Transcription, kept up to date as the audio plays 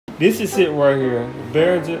This is it right here.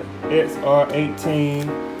 Behringer XR18.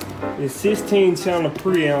 It's 16 channel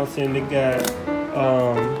preamps and it got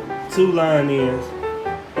 2 line ins,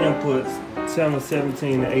 inputs, channel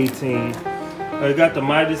 17 to 18. It got the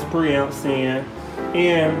Midas preamps in.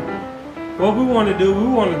 And what we want to do, we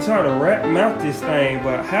want to try to rack mount this thing,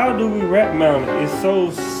 but how do we rack mount it? It's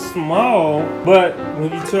so small, but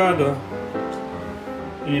when you try to,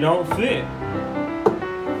 it don't fit.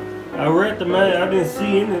 I read the manual, I didn't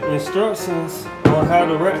see any instructions on how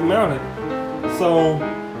to rack mount it. So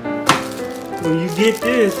when you get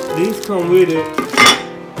this, these come with it,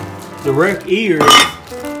 the rack ears,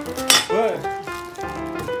 but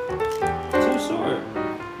too short.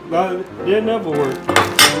 Like, they'll never work.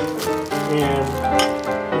 And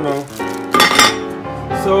you know,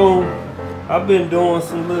 so I've been doing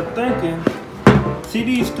some little thinking. See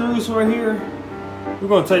these screws right here? We're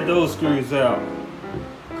gonna take those screws out,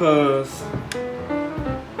 cause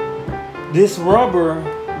this rubber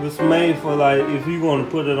was made for, like, if you're gonna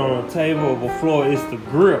put it on a table or the floor, it's the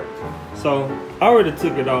grip. So I already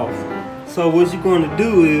took it off. So what you're gonna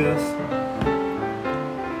do is,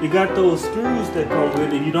 you got those screws that come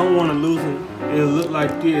with it. You don't want to lose it. It'll look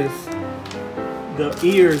like this. The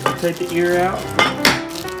ears, you take the ear out.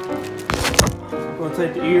 You're gonna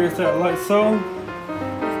take the ears out like so,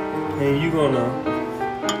 and you're gonna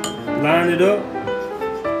line it up,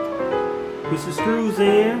 put the screws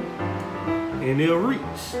in, and they'll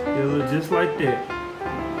reach. It'll look just like that.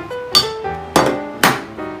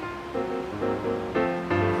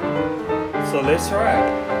 So let's try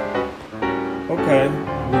it. Okay,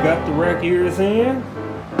 we got the rack ears in.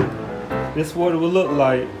 This is what it would look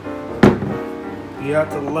like. You have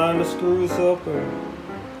to line the screws up and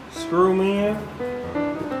screw them in.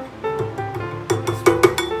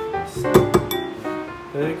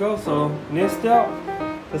 There you go. So next up,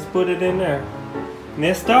 let's put it in there.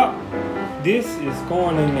 Next up, this is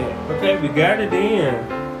going in there. Okay, we got it in.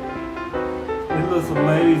 It looks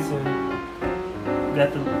amazing.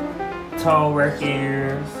 Got the tall rack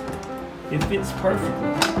ears. It fits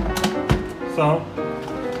perfectly. So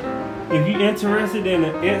if you're interested in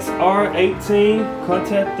an XR18,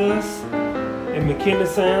 contact us at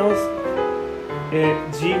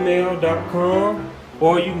mckinneysounds@gmail.com,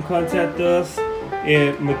 or you can contact us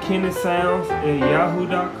at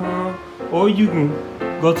mckinneysounds@yahoo.com, or you can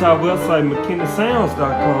go to our website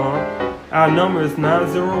mckinneysounds.com. Our number is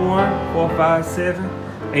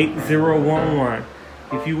 901-457-8011.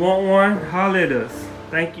 If you want one, holler at us.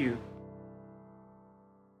 Thank you.